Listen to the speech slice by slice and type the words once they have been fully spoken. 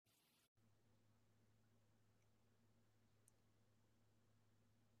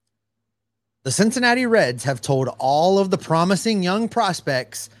The Cincinnati Reds have told all of the promising young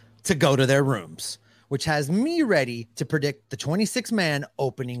prospects to go to their rooms, which has me ready to predict the 26-man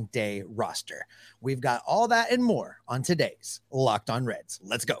opening day roster. We've got all that and more on today's Locked On Reds.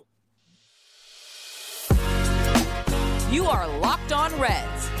 Let's go. You are Locked On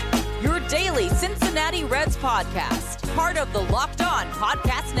Reds, your daily Cincinnati Reds podcast, part of the Locked On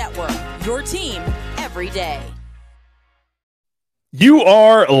Podcast Network, your team every day. You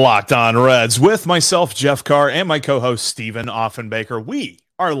are Locked On Reds with myself, Jeff Carr, and my co-host, Stephen Offenbaker. We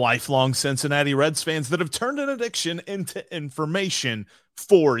are lifelong Cincinnati Reds fans that have turned an addiction into information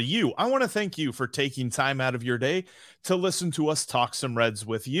for you. I want to thank you for taking time out of your day to listen to us talk some Reds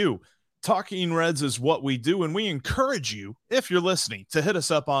with you. Talking Reds is what we do, and we encourage you, if you're listening, to hit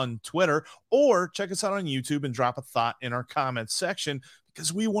us up on Twitter or check us out on YouTube and drop a thought in our comments section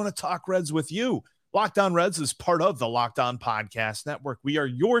because we want to talk Reds with you. Locked On Reds is part of the Locked On Podcast Network. We are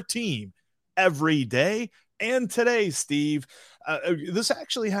your team every day. And today, Steve, this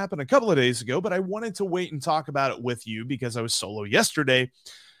actually happened a couple of days ago, but I wanted to wait and talk about it with you because I was solo yesterday.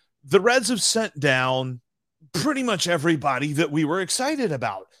 The Reds have sent down pretty much everybody that we were excited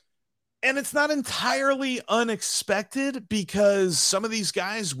about. And it's not entirely unexpected because some of these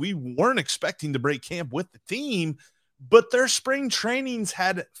guys we weren't expecting to break camp with the team, but their spring trainings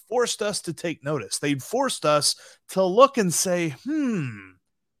had forced us to take notice. They'd forced us to look and say,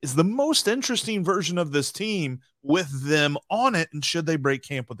 is the most interesting version of this team with them on it, and should they break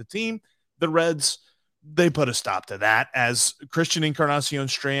camp with the team? The Reds, they put a stop to that as Christian Encarnacion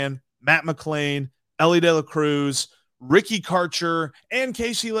Strand, Matt McLain, Elly De La Cruz, Ricky Karcher, and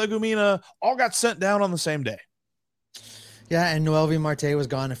Casey Legumina all got sent down on the same day. Yeah, and Noelvi Marte was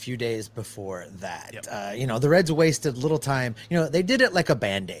gone a few days before that. Yep. The Reds wasted little time. They did it like a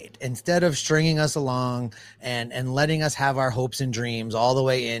Band-Aid. Instead of stringing us along and letting us have our hopes and dreams all the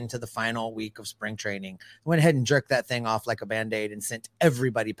way into the final week of spring training, went ahead and jerked that thing off like a Band-Aid and sent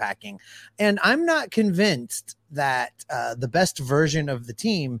everybody packing. And I'm not convinced that the best version of the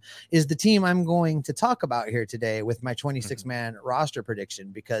team is the team I'm going to talk about here today with my 26-man roster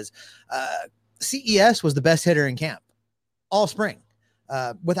prediction, because CES was the best hitter in camp all spring,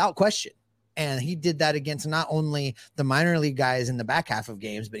 without question. And he did that against not only the minor league guys in the back half of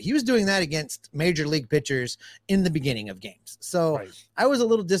games, but he was doing that against major league pitchers in the beginning of games. So right. I was a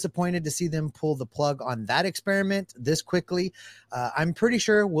little disappointed to see them pull the plug on that experiment this quickly. I'm pretty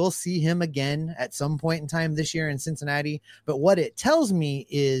sure we'll see him again at some point in time this year in Cincinnati. But what it tells me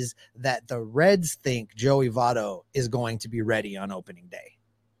is that the Reds think Joey Votto is going to be ready on opening day.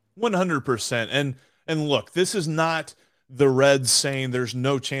 100%. And look, this is not the Reds saying there's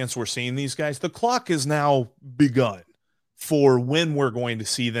no chance we're seeing these guys. The clock is now begun for when we're going to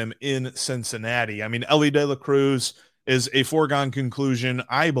see them in Cincinnati. I mean, Elly De La Cruz is a foregone conclusion,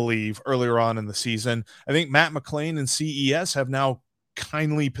 I believe, earlier on in the season. I think Matt McLain and CES have now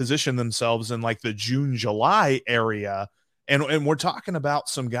kindly positioned themselves in like the June, July area. And we're talking about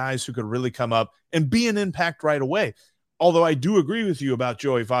some guys who could really come up and be an impact right away. Although I do agree with you about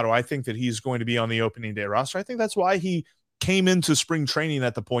Joey Votto. I think that he's going to be on the opening day roster. I think that's why he came into spring training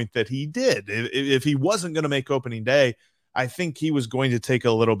at the point that he did. If he wasn't going to make opening day, I think he was going to take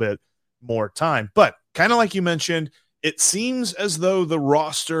a little bit more time. But kind of like you mentioned, it seems as though the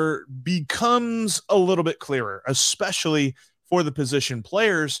roster becomes a little bit clearer, especially for the position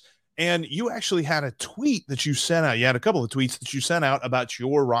players. And you actually had a tweet that you sent out. You had a couple of tweets that you sent out about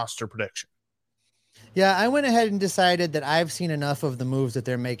your roster prediction. Yeah, I went ahead and decided that I've seen enough of the moves that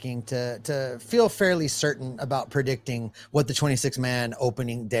they're making to feel fairly certain about predicting what the 26-man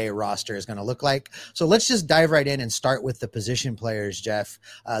opening day roster is going to look like. So let's just dive right in and start with the position players, Jeff.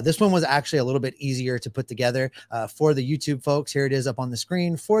 This one was actually a little bit easier to put together for the YouTube folks. Here it is up on the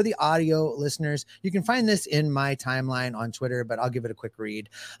screen. For the audio listeners, you can find this in my timeline on Twitter, but I'll give it a quick read.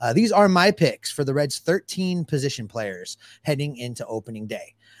 These are my picks for the Reds' 13 position players heading into opening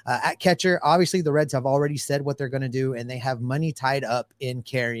day. At catcher, obviously the Reds have already said what they're going to do, and they have money tied up in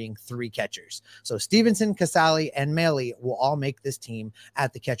carrying 3 catchers. So Stevenson, Casali, and Maile will all make this team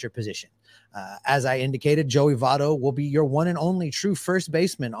at the catcher position. As I indicated, Joey Votto will be your one and only true first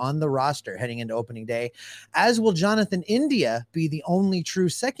baseman on the roster heading into opening day, as will Jonathan India be the only true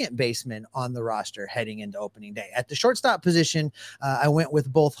second baseman on the roster heading into opening day. At the shortstop position, I went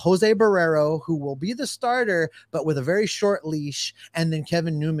with both Jose Barrero, who will be the starter, but with a very short leash, and then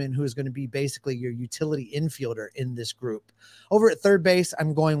Kevin Newman, who is going to be basically your utility infielder in this group. Over at third base,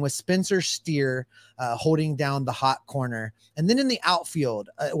 I'm going with Spencer Steer, holding down the hot corner. And then in the outfield,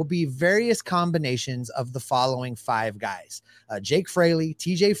 it will be various combinations of the following 5 guys: Jake Fraley,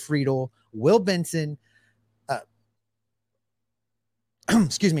 TJ Friedel, Will Benson,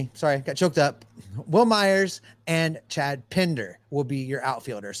 excuse me, sorry, got choked up. Will Myers and Chad Pinder will be your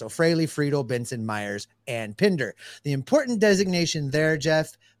outfielder. So Fraley, Friedel, Benson, Myers, and Pinder. The important designation there,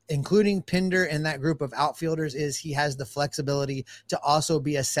 Jeff, including Pinder in that group of outfielders, is he has the flexibility to also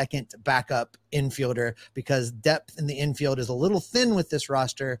be a second backup infielder because depth in the infield is a little thin with this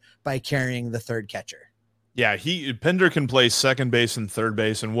roster by carrying the third catcher. Yeah, Pinder can play second base and third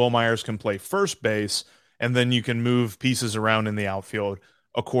base, and Will Myers can play first base, and then you can move pieces around in the outfield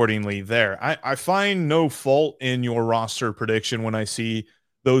accordingly there. I find no fault in your roster prediction when I see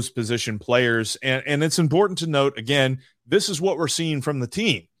those position players, and it's important to note, again, this is what we're seeing from the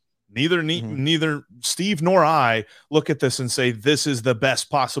team. Neither Steve nor I look at this and say this is the best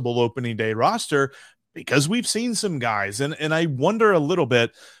possible opening day roster, because we've seen some guys. And I wonder a little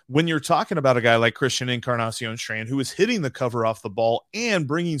bit when you're talking about a guy like Christian Encarnacion Strand, who is hitting the cover off the ball and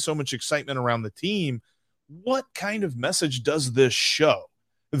bringing so much excitement around the team, what kind of message does this show?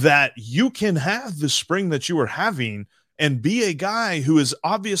 That you can have the spring that you are having and be a guy who is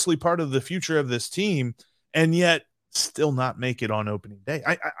obviously part of the future of this team and yet still not make it on opening day.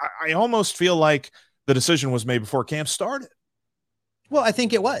 I almost feel like the decision was made before camp started. Well, I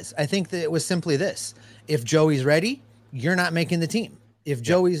think it was. I think that it was simply this. If Joey's ready, you're not making the team. If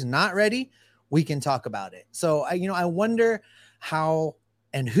Joey's not ready, we can talk about it. So, I wonder how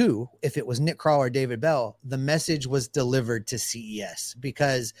and who, if it was Nick Krall or David Bell, the message was delivered to CES,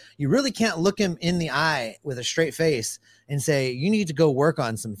 because you really can't look him in the eye with a straight face and say, you need to go work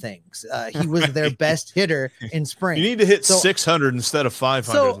on some things. He was their best hitter in spring. You need to hit 600 instead of 500.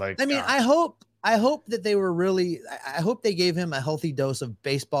 So, I hope that they were really, I hope they gave him a healthy dose of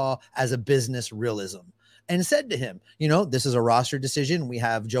baseball as a business realism and said to him, this is a roster decision. We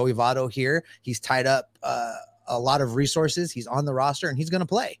have Joey Votto here. He's tied up a lot of resources. He's on the roster and he's going to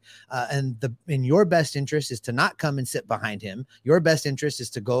play. And in your best interest is to not come and sit behind him. Your best interest is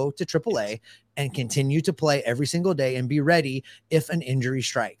to go to AAA and continue to play every single day and be ready if an injury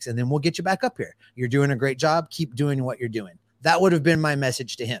strikes. And then we'll get you back up here. You're doing a great job. Keep doing what you're doing. That would have been my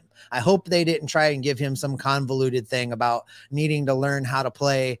message to him. I hope they didn't try and give him some convoluted thing about needing to learn how to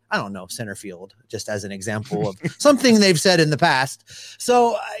play, I don't know, center field, just as an example of something they've said in the past.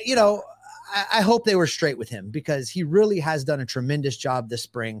 So, I hope they were straight with him, because he really has done a tremendous job this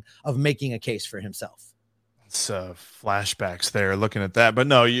spring of making a case for himself. It's flashbacks there looking at that, but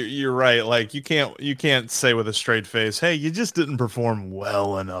no, you're right. Like you can't say with a straight face, hey, you just didn't perform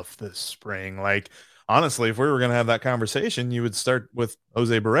well enough this spring. Like, honestly, if we were going to have that conversation, you would start with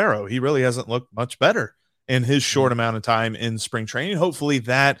Jose Barrero. He really hasn't looked much better in his short amount of time in spring training. Hopefully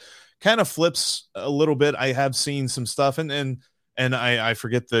that kind of flips a little bit. I have seen some stuff and I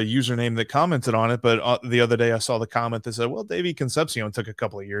forget the username that commented on it, but the other day I saw the comment that said, well, Davey Concepcion took a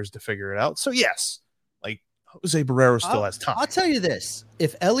couple of years to figure it out. So yes, like Jose Barrero still has time. I'll tell you this.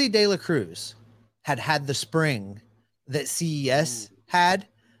 If Ellie De La Cruz had the spring that CES had,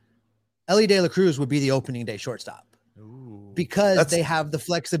 Ellie De La Cruz would be the opening day shortstop. Because they have the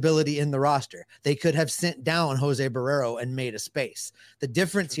flexibility in the roster. They could have sent down Jose Barrero and made a space. The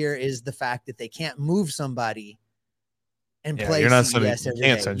difference here is the fact that they can't move somebody and play CES every day. You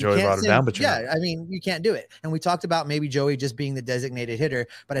can't send Joey Votto down, but you can't do it. And we talked about maybe Joey just being the designated hitter,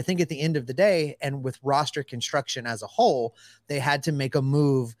 but I think at the end of the day, and with roster construction as a whole, they had to make a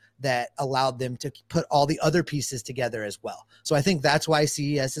move that allowed them to put all the other pieces together as well. So I think that's why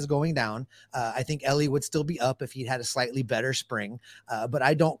CES is going down. I think Ellie would still be up if he'd had a slightly better spring, but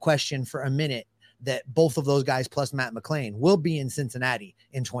I don't question for a minute that both of those guys plus Matt McClain will be in Cincinnati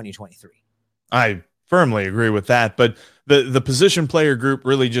in 2023. I firmly agree with that, but the position player group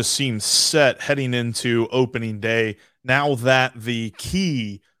really just seems set heading into opening day now that the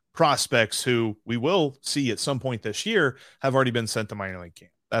key prospects who we will see at some point this year have already been sent to minor league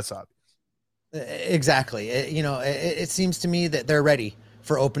camp. That's obvious. Exactly. It seems to me that they're ready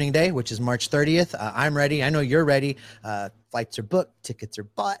for opening day, which is March 30th. I'm ready. I know you're ready. Flights are booked. Tickets are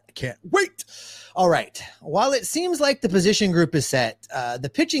bought. I can't wait. All right. While it seems like the position group is set,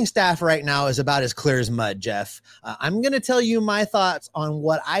 the pitching staff right now is about as clear as mud, Jeff. I'm going to tell you my thoughts on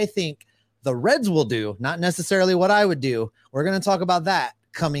what I think the Reds will do, not necessarily what I would do. We're going to talk about that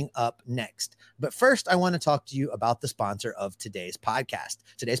coming up next. But first, I want to talk to you about the sponsor of today's podcast.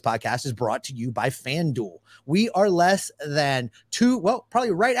 Today's podcast is brought to you by FanDuel. We are less than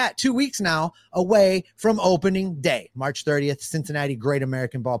probably right at 2 weeks now away from opening day, March 30th, Cincinnati, Great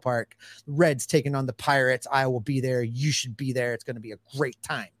American Ballpark. Reds taking on the Pirates. I will be there. You should be there. It's going to be a great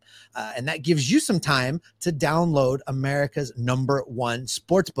time. And that gives you some time to download America's #1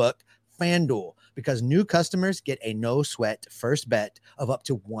 sportsbook, FanDuel, because new customers get a no sweat first bet of up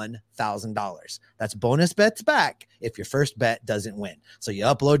to $1,000. That's bonus bets back if your first bet doesn't win. So you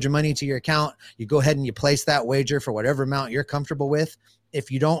upload your money to your account, you go ahead and you place that wager for whatever amount you're comfortable with. If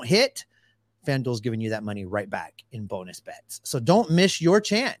you don't hit, FanDuel's giving you that money right back in bonus bets. So don't miss your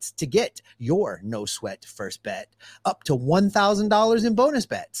chance to get your no sweat first bet up to $1,000 in bonus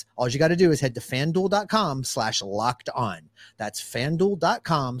bets. All you got to do is head to FanDuel.com/locked on. That's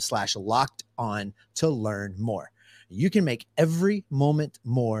FanDuel.com/locked on to learn more. You can make every moment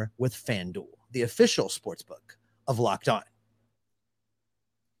more with FanDuel, the official sportsbook of Locked On.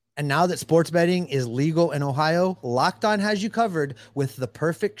 And now that sports betting is legal in Ohio, Locked On has you covered with the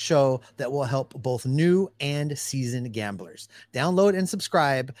perfect show that will help both new and seasoned gamblers. Download and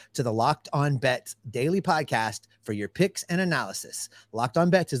subscribe to the Locked On Bets daily podcast for your picks and analysis. Locked On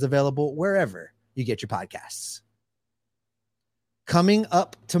Bets is available wherever you get your podcasts. Coming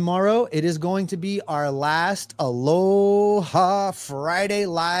up tomorrow, it is going to be our last Aloha Friday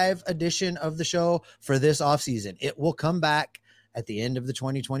live edition of the show for this offseason. It will come back at the end of the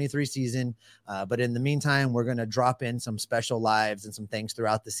 2023 season. But in the meantime, we're going to drop in some special lives and some things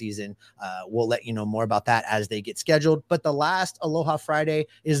throughout the season. We'll let you know more about that as they get scheduled. But the last Aloha Friday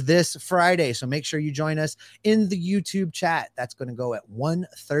is this Friday. So make sure you join us in the YouTube chat. That's going to go at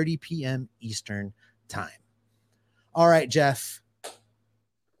 1:30 p.m. Eastern time. All right, Jeff.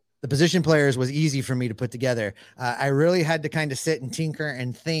 The position players was easy for me to put together. I really had to kind of sit and tinker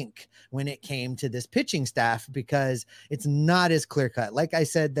and think when it came to this pitching staff because it's not as clear cut. Like I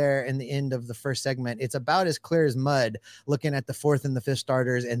said there in the end of the first segment, it's about as clear as mud looking at the fourth and the fifth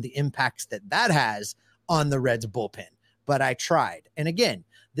starters and the impacts that has on the Reds bullpen. But I tried. And again,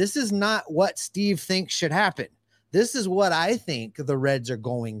 this is not what Steve thinks should happen. This is what I think the Reds are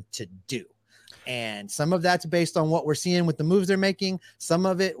going to do. And some of that's based on what we're seeing with the moves they're making. Some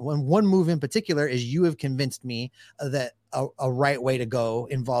of it, one move in particular, is you have convinced me that a right way to go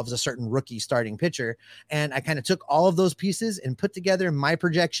involves a certain rookie starting pitcher. And I kind of took all of those pieces and put together my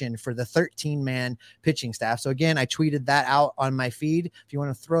projection for the 13-man pitching staff. So again, I tweeted that out on my feed. If you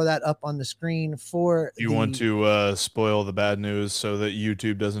want to throw that up on the screen for you want to spoil the bad news so that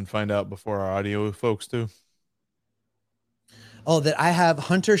YouTube doesn't find out before our audio folks do? Oh, that I have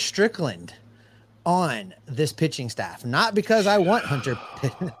Hunter Strickland on this pitching staff, not because I want Hunter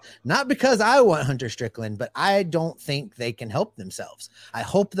Strickland, but I don't think they can help themselves. I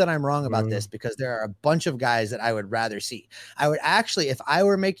hope that I'm wrong about this because there are a bunch of guys that I would rather see. I would actually, if I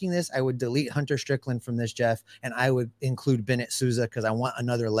were making this, I would delete Hunter Strickland from this, Jeff, and I would include Bennett Souza because I want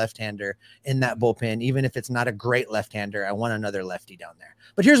another left-hander in that bullpen. Even if it's not a great left-hander, I want another lefty down there.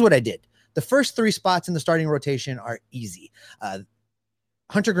 But here's what I did. The first three spots in the starting rotation are easy.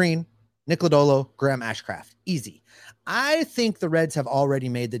 Hunter Green, Nick Lodolo, Graham Ashcraft. Easy. I think the Reds have already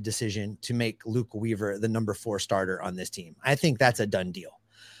made the decision to make Luke Weaver the number 4 starter on this team. I think that's a done deal.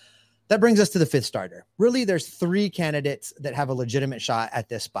 That brings us to the 5th starter. Really, there's 3 candidates that have a legitimate shot at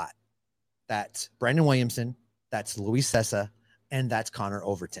this spot. That's Brandon Williamson, that's Luis Cessa, and that's Connor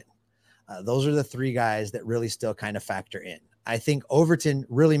Overton. Those are the 3 guys that really still kind of factor in. I think Overton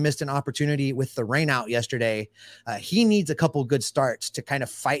really missed an opportunity with the rain out yesterday. He needs a couple good starts to kind of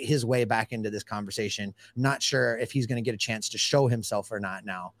fight his way back into this conversation. Not sure if he's going to get a chance to show himself or not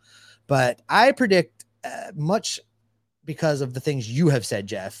now. But I predict much because of the things you have said,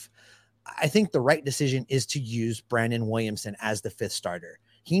 Jeff. I think the right decision is to use Brandon Williamson as the 5th starter.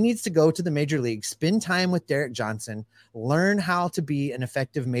 He needs to go to the major league, spend time with Derek Johnson, learn how to be an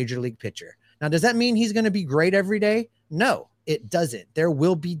effective major league pitcher. Now, does that mean he's going to be great every day? No, it doesn't. There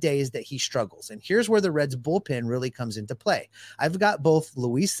will be days that he struggles. And here's where the Reds bullpen really comes into play. I've got both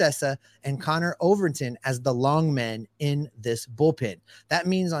Luis Cessa and Connor Overton as the long men in this bullpen. That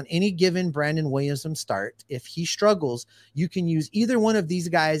means on any given Brandon Williamson start, if he struggles, you can use either one of these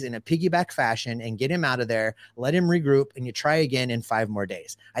guys in a piggyback fashion and get him out of there, let him regroup, and you try again in 5 more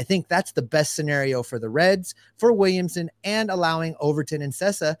days. I think that's the best scenario for the Reds, for Williamson, and allowing Overton and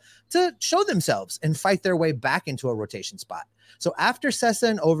Cessa to show themselves and fight their way back into a rotation spot. So after Cessa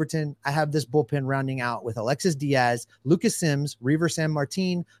and Overton, I have this bullpen rounding out with Alexis Diaz, Lucas Sims, Reaver San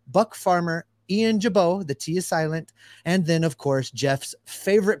Martin, Buck Farmer, Ian Jabot, the T is silent, and then, of course, Jeff's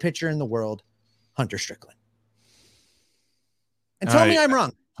favorite pitcher in the world, Hunter Strickland. And tell me I'm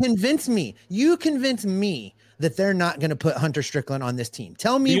wrong. Convince me. You convince me that they're not going to put Hunter Strickland on this team.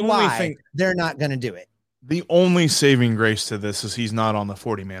 Tell me why they're not going to do it. The only saving grace to this is he's not on the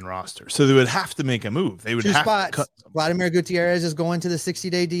 40-man roster. So they would have to make a move. They would have to cut. Vladimir Gutierrez is going to the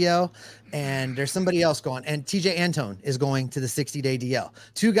 60-day DL, and there's somebody else going. And TJ Antone is going to the 60-day DL.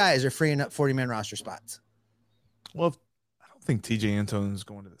 2 guys are freeing up 40-man roster spots. Well, I don't think TJ Antone is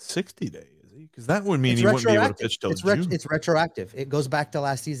going to the 60-day, is he? immediately? Because that would mean he wouldn't be able to pitch till June. It's retroactive. It goes back to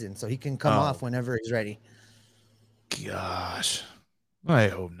last season, so he can come off whenever he's ready. Gosh, I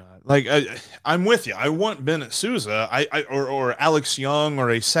hope not. Like I'm with you. I want Bennett Sousa, or Alex Young, or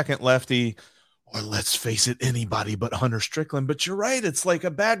a second lefty, or let's face it, anybody but Hunter Strickland. But you're right. It's like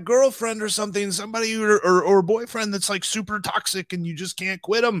a bad girlfriend or something, somebody or boyfriend that's like super toxic, and you just can't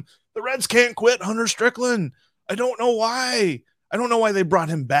quit him. The Reds can't quit Hunter Strickland. I don't know why. I don't know why they brought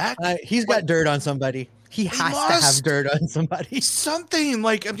him back. He's got dirt on somebody. He has to have dirt on somebody. Something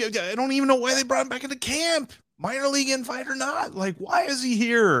like, I don't even know why they brought him back into camp. Minor league invite or not. Like, why is he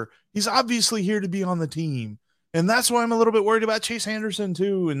here? He's obviously here to be on the team. And that's why I'm a little bit worried about Chase Anderson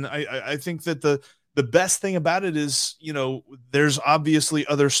too. And I think that the best thing about it is, there's obviously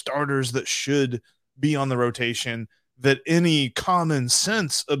other starters that should be on the rotation that any common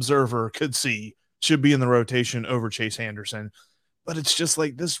sense observer could see should be in the rotation over Chase Anderson. But it's just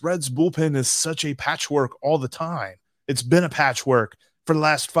like this Reds bullpen is such a patchwork all the time. It's been a patchwork for the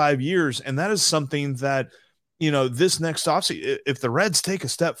last 5 years. And that is something that, this next offseason, if the Reds take a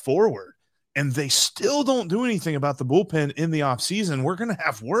step forward and they still don't do anything about the bullpen in the offseason, we're going to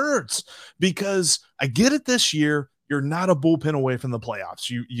have words, because I get it this year. You're not a bullpen away from the playoffs.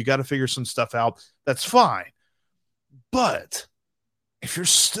 You got to figure some stuff out. That's fine. But if you're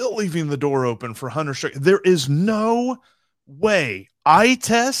still leaving the door open for Hunter Strickland, there is no way. Eye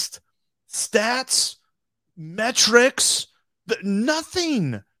test, stats, metrics,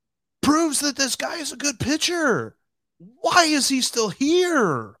 nothing proves that this guy is a good pitcher. Why is he still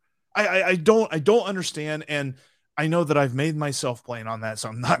here? I don't understand. And I know that I've made myself plain on that, so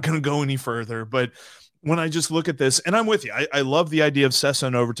I'm not going to go any further. But when I just look at this, and I'm with you, I love the idea of Cessa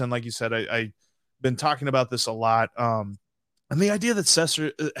and Overton. Like you said, I've been talking about this a lot. And the idea that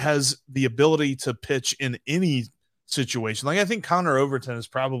Cessa has the ability to pitch in any situation. Like, I think Connor Overton is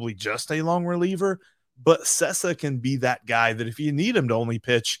probably just a long reliever, but Cessa can be that guy that if you need him to only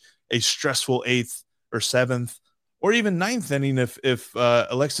pitch a stressful 8th or 7th or even 9th inning, if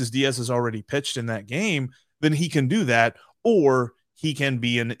Alexis Diaz has already pitched in that game, then he can do that. Or he can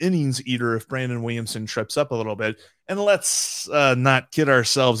be an innings eater if Brandon Williamson trips up a little bit. And let's not kid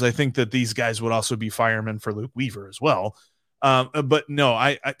ourselves. I think that these guys would also be firemen for Luke Weaver as well. But no,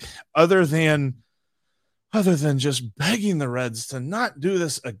 I other than just begging the Reds to not do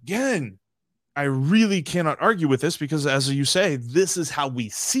this again, I really cannot argue with this, because as you say, this is how we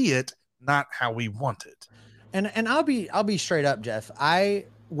see it, not how we want it. And I'll be straight up, Jeff. I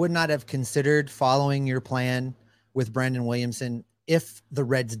would not have considered following your plan with Brandon Williamson if the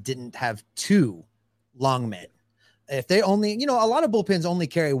Reds didn't have 2 long men. If they only, a lot of bullpens only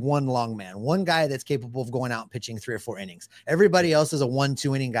carry 1 long man, one guy that's capable of going out and pitching 3 or 4 innings. Everybody else is a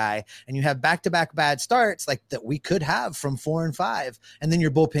 1-2 inning guy, and you have back-to-back bad starts like that we could have from 4 and 5, and then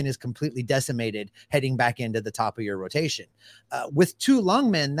your bullpen is completely decimated heading back into the top of your rotation. With 2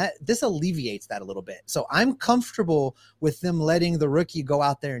 long men, this alleviates that a little bit. So I'm comfortable with them letting the rookie go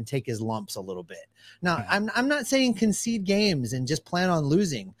out there and take his lumps a little bit. Now, I'm not saying concede games and just plan on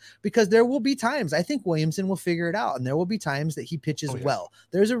losing, because there will be times I think Williamson will figure it out, and there will be times that he pitches well.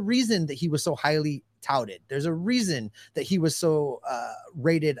 There's a reason that he was so highly touted. There's a reason that he was so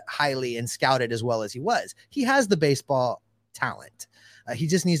rated highly and scouted as well as he was. He has the baseball talent. He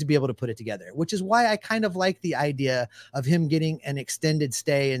just needs to be able to put it together, which is why I kind of like the idea of him getting an extended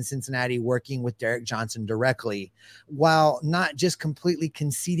stay in Cincinnati, working with Derek Johnson directly, while not just completely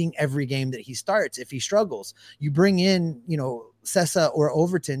conceding every game that he starts. If he struggles, you bring in, Cessa or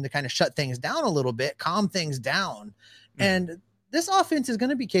Overton to kind of shut things down a little bit, calm things down. And this offense is going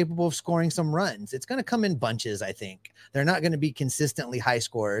to be capable of scoring some runs. It's going to come in bunches, I think. They're not going to be consistently high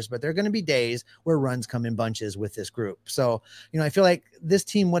scorers, but there are going to be days where runs come in bunches with this group. So, I feel like this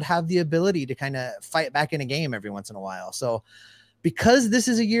team would have the ability to kind of fight back in a game every once in a while. So because this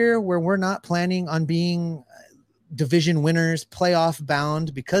is a year where we're not planning on being division winners, playoff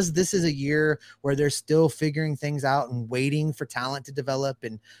bound, because this is a year where they're still figuring things out and waiting for talent to develop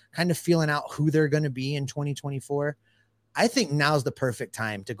and kind of feeling out who they're going to be in 2024, I think now's the perfect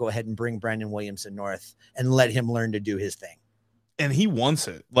time to go ahead and bring Brandon Williamson north and let him learn to do his thing. And he wants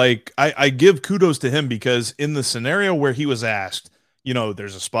it. Like, I give kudos to him, because in the scenario where he was asked,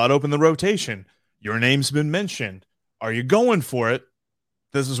 there's a spot open the rotation, your name's been mentioned, are you going for it?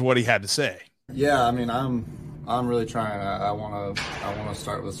 This is what he had to say. Yeah, I mean, I'm really trying. I want to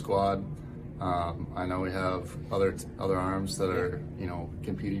start with the squad. I know we have other arms that are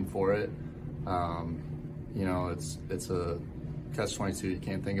competing for it. It's a catch-22. You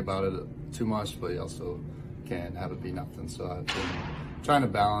can't think about it too much, but you also can't have it be nothing. So I've been trying to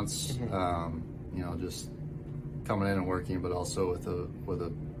balance, just coming in and working, but also with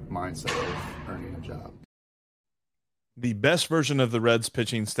a mindset of earning a job. The best version of the Reds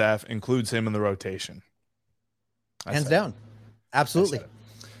pitching staff includes him in the rotation. Hands down. Absolutely.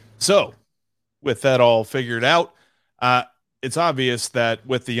 So with that all figured out, it's obvious that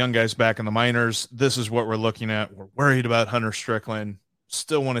with the young guys back in the minors, this is what we're looking at. We're worried about Hunter Strickland.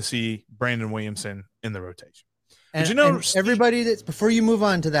 Still want to see Brandon Williamson in the rotation. And, and everybody that's, before you move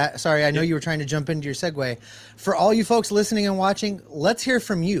on to that, sorry, I know you were trying to jump into your segue. For all you folks listening and watching, let's hear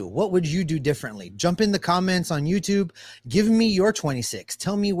from you. What would you do differently? Jump in the comments on YouTube. Give me your 26.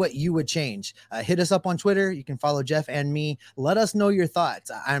 Tell me what you would change. Hit us up on Twitter. You can follow Jeff and me. Let us know your thoughts.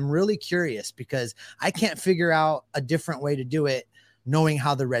 I'm really curious because I can't figure out a different way to do it knowing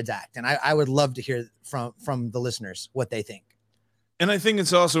how the Reds act. And I would love to hear from the listeners what they think. And I think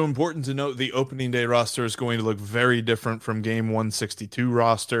it's also important to note the opening day roster is going to look very different from game 162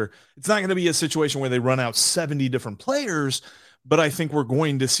 roster. It's not going to be a situation where they run out 70 different players, but I think we're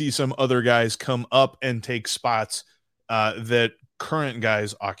going to see some other guys come up and take spots that current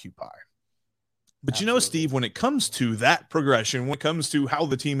guys occupy. But Absolutely. You know, Steve, when it comes to that progression, when it comes to how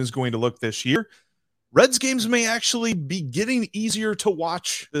the team is going to look this year, Reds games may actually be getting easier to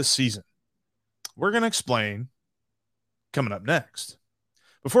watch this season. We're going to explain coming up next.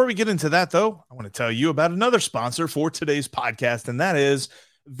 Before we get into that, though, I want to tell you about another sponsor for today's podcast, and that is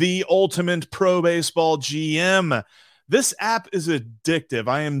the Ultimate Pro Baseball GM. This app is addictive.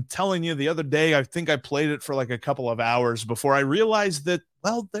 I am telling you, the other day, I think I played it for like a couple of hours before I realized that,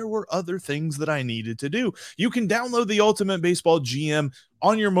 well, there were other things that I needed to do. You can download the Ultimate Baseball GM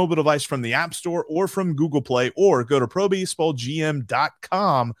on your mobile device from the App Store or from Google Play, or go to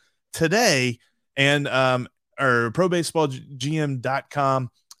probaseballgm.com today and or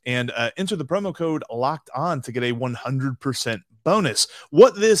probaseballgm.com and enter the promo code locked on to get a 100% bonus.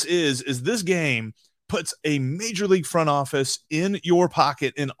 What this is this game puts a major league front office in your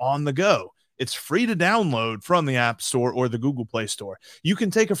pocket and on the go. It's free to download from the App Store or the Google Play Store. You can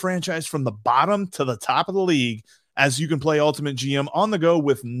take a franchise from the bottom to the top of the league, as you can play Ultimate GM on the go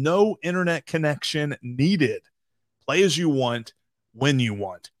with no internet connection needed. Play as you want, when you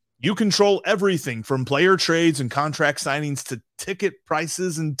want. You control everything from player trades and contract signings to ticket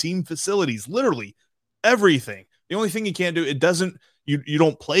prices and team facilities, literally everything. The only thing you can't do, you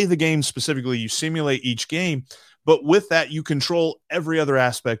don't play the game specifically, you simulate each game, but with that, you control every other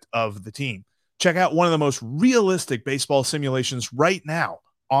aspect of the team. Check out one of the most realistic baseball simulations right now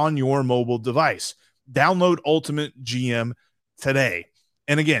on your mobile device. Download Ultimate GM today.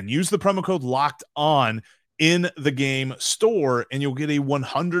 And again, use the promo code locked on in the game store, and you'll get a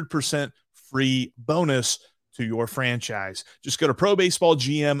 100% free bonus to your franchise. Just go to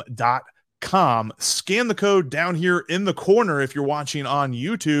probaseballgm.com, scan the code down here in the corner if you're watching on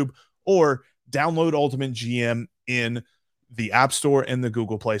YouTube, or download Ultimate GM in the App Store and the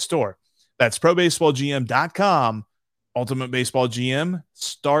Google Play Store. That's probaseballgm.com. Ultimate Baseball GM.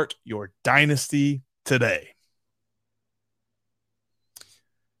 Start your dynasty today.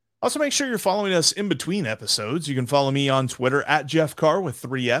 Also, make sure you're following us in between episodes. You can follow me on Twitter at Jeff Carr with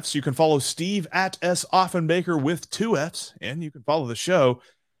 3 Fs. You can follow Steve at S. Offenbaker with 2 Fs. And you can follow the show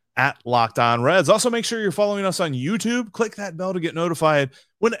at Locked On Reds. Also, make sure you're following us on YouTube. Click that bell to get notified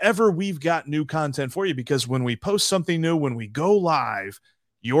whenever we've got new content for you, because when we post something new, when we go live,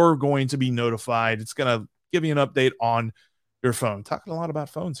 you're going to be notified. It's going to give you an update on your phone. Talking a lot about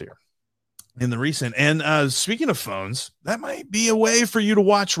phones here in the recent. And speaking of phones, that might be a way for you to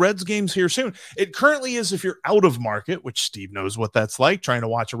watch Reds games here soon. It currently is if you're out of market, which Steve knows what that's like, trying to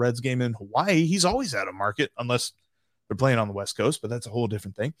watch a Reds game in Hawaii. He's always out of market unless they're playing on the West Coast, but that's a whole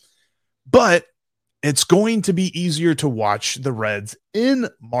different thing. But it's going to be easier to watch the Reds in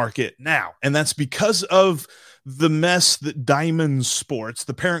market now. And that's because of the mess that Diamond Sports,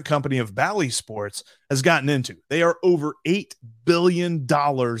 the parent company of Bally Sports, has gotten into. They are over $8 billion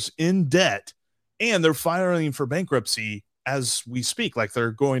in debt, and they're filing for bankruptcy as we speak. Like,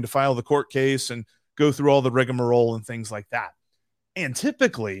 they're going to file the court case and go through all the rigmarole and things like that. And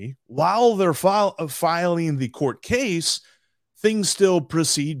typically, while they're filing the court case, things still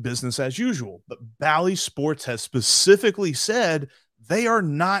proceed business as usual. But Bally Sports has specifically said they are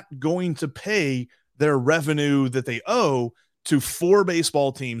not going to pay their revenue that they owe to 4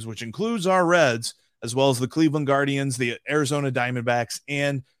 baseball teams, which includes our Reds, as well as the Cleveland Guardians, the Arizona Diamondbacks,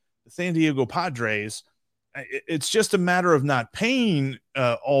 and the San Diego Padres. It's just a matter of not paying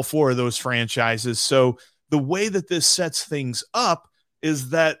all 4 of those franchises. So the way that this sets things up is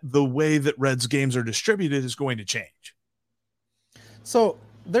that the way that Reds games are distributed is going to change. So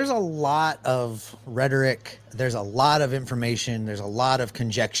there's a lot of rhetoric. There's a lot of information. There's a lot of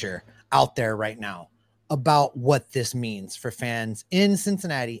conjecture out there right now about what this means for fans in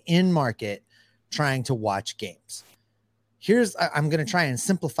Cincinnati, in market, trying to watch games. I'm going to try and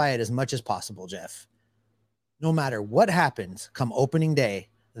simplify it as much as possible, Jeff. No matter what happens come opening day,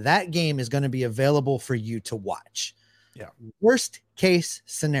 that game is going to be available for you to watch. Yeah. Worst case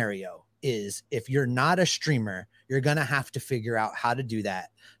scenario is if you're not a streamer, you're going to have to figure out how to do that,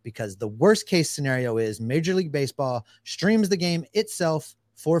 because the worst case scenario is Major League Baseball streams the game itself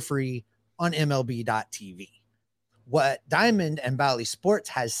for free on MLB.tv. What Diamond and Bally Sports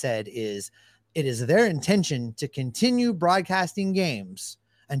has said is it is their intention to continue broadcasting games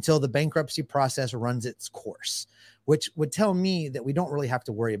until the bankruptcy process runs its course, which would tell me that we don't really have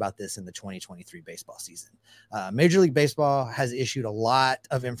to worry about this in the 2023 baseball season. Major League Baseball has issued a lot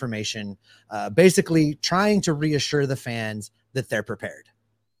of information, basically trying to reassure the fans that they're prepared.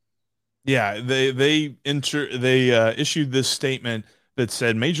 Yeah, they issued this statement that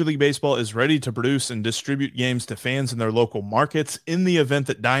said Major League Baseball is ready to produce and distribute games to fans in their local markets in the event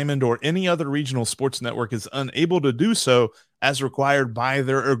that Diamond or any other regional sports network is unable to do so as required by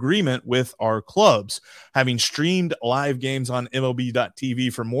their agreement with our clubs. Having streamed live games on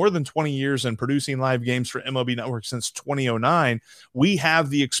MLB.tv for more than 20 years and producing live games for MLB Network since 2009, we have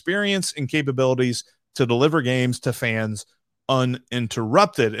the experience and capabilities to deliver games to fans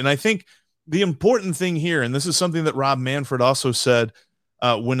uninterrupted. And I think the important thing here, and this is something that Rob Manfred also said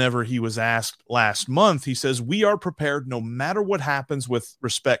whenever he was asked last month, he says, we are prepared no matter what happens with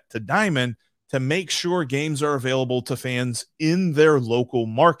respect to Diamond to make sure games are available to fans in their local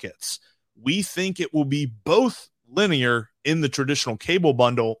markets. We think it will be both linear in the traditional cable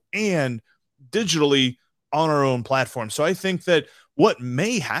bundle and digitally on our own platform. So I think that what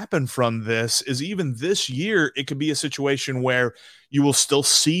may happen from this is even this year, it could be a situation where you will still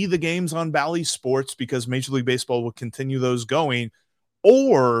see the games on Bally Sports because Major League Baseball will continue those going.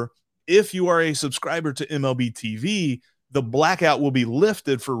 Or if you are a subscriber to MLB TV, the blackout will be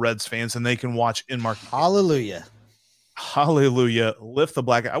lifted for Reds fans and they can watch in-market. Hallelujah. Hallelujah. Lift the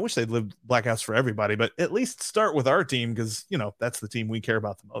blackout. I wish they'd live blackouts for everybody, but at least start with our team because, that's the team we care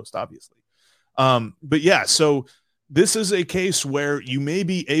about the most, obviously. But yeah, so this is a case where you may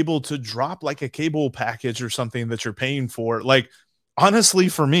be able to drop like a cable package or something that you're paying for. Like, honestly,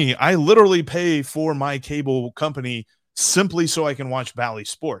 for me, I literally pay for my cable company simply so I can watch Bally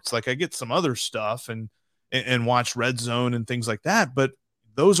Sports. Like, I get some other stuff and watch Red Zone and things like that, but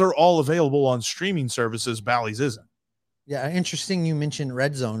those are all available on streaming services. Bally's isn't. Yeah, interesting you mentioned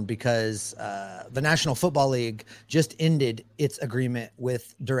Red Zone because the National Football League just ended its agreement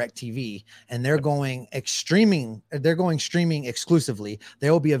with DirecTV, and they're going streaming exclusively.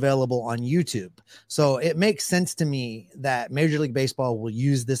 They will be available on YouTube. So it makes sense to me that Major League Baseball will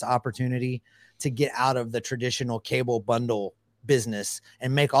use this opportunity to get out of the traditional cable bundle business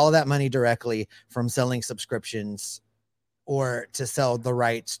and make all of that money directly from selling subscriptions or to sell the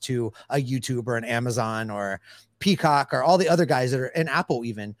rights to a YouTube or an Amazon or Peacock or all the other guys that are in Apple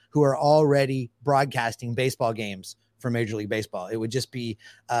even who are already broadcasting baseball games for Major League Baseball. It would just be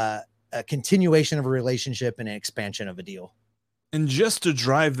a continuation of a relationship and an expansion of a deal. And just to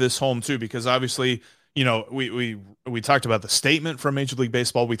drive this home too, because obviously, we talked about the statement from Major League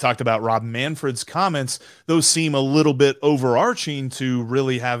Baseball. We talked about Rob Manfred's comments. Those seem a little bit overarching to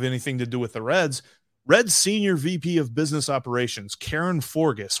really have anything to do with the Reds. Reds Senior VP of Business Operations, Karen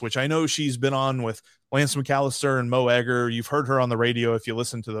Forgas, which I know she's been on with Lance McAllister and Mo Egger. You've heard her on the radio if you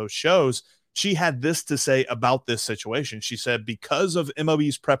listen to those shows. She had this to say about this situation. She said, because of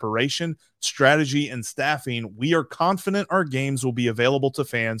MLB's preparation, strategy, and staffing, we are confident our games will be available to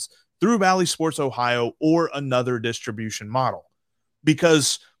fans through Bally Sports Ohio or another distribution model.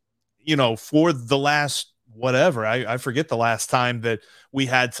 Because, for the last whatever, I forget the last time that we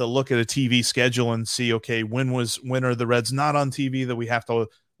had to look at a TV schedule and see, okay, when are the Reds not on TV that we have to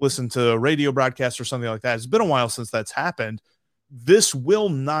listen to a radio broadcast or something like that. It's been a while since that's happened. This will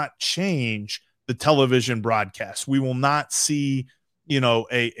not change the television broadcast. We will not see,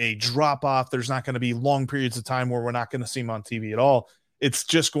 a drop off. There's not going to be long periods of time where we're not going to see them on TV at all. It's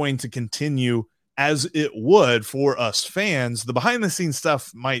just going to continue as it would for us fans. The behind the scenes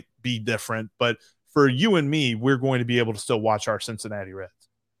stuff might be different, but for you and me, we're going to be able to still watch our Cincinnati Reds.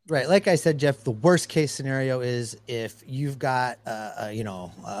 Right. Like I said, Jeff, the worst case scenario is if you've got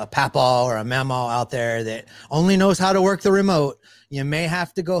a papaw or a mamaw out there that only knows how to work the remote, you may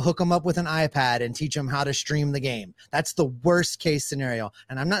have to go hook them up with an iPad and teach them how to stream the game. That's the worst case scenario.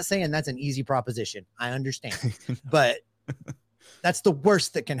 And I'm not saying that's an easy proposition. I understand, but that's the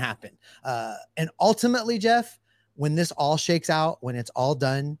worst that can happen. And ultimately, Jeff, when this all shakes out, when it's all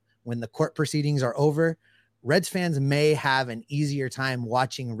done, when the court proceedings are over, Reds fans may have an easier time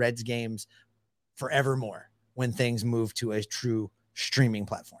watching Reds games forevermore when things move to a true streaming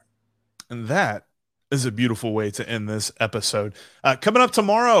platform. And that is a beautiful way to end this episode. Coming up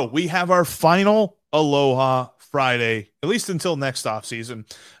tomorrow, we have our final Aloha Friday, at least until next offseason.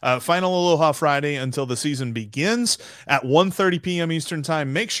 Final Aloha Friday until the season begins at 1:30 p.m. Eastern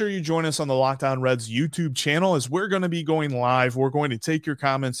Time. Make sure you join us on the Locked On Reds YouTube channel as we're going to be going live. We're going to take your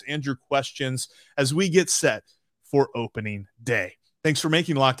comments and your questions as we get set for opening day. Thanks for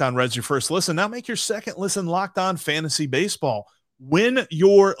making Locked On Reds your first listen. Now make your second listen Locked On Fantasy Baseball. Win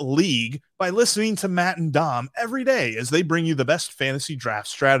your league by listening to Matt and Dom every day as they bring you the best fantasy draft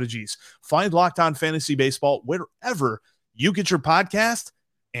strategies. Find Locked On Fantasy Baseball wherever you get your podcast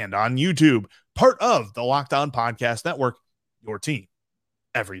and on YouTube. Part of the Locked On Podcast Network, your team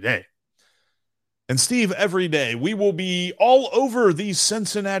every day. And Steve, every day we will be all over these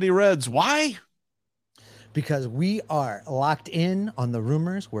Cincinnati Reds. Why? Because we are locked in on the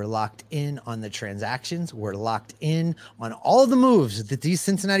rumors. We're locked in on the transactions. We're locked in on all the moves that these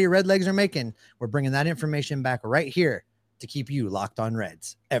Cincinnati Redlegs are making. We're bringing that information back right here to keep you locked on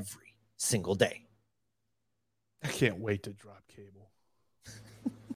Reds every single day. I can't wait to drop cable.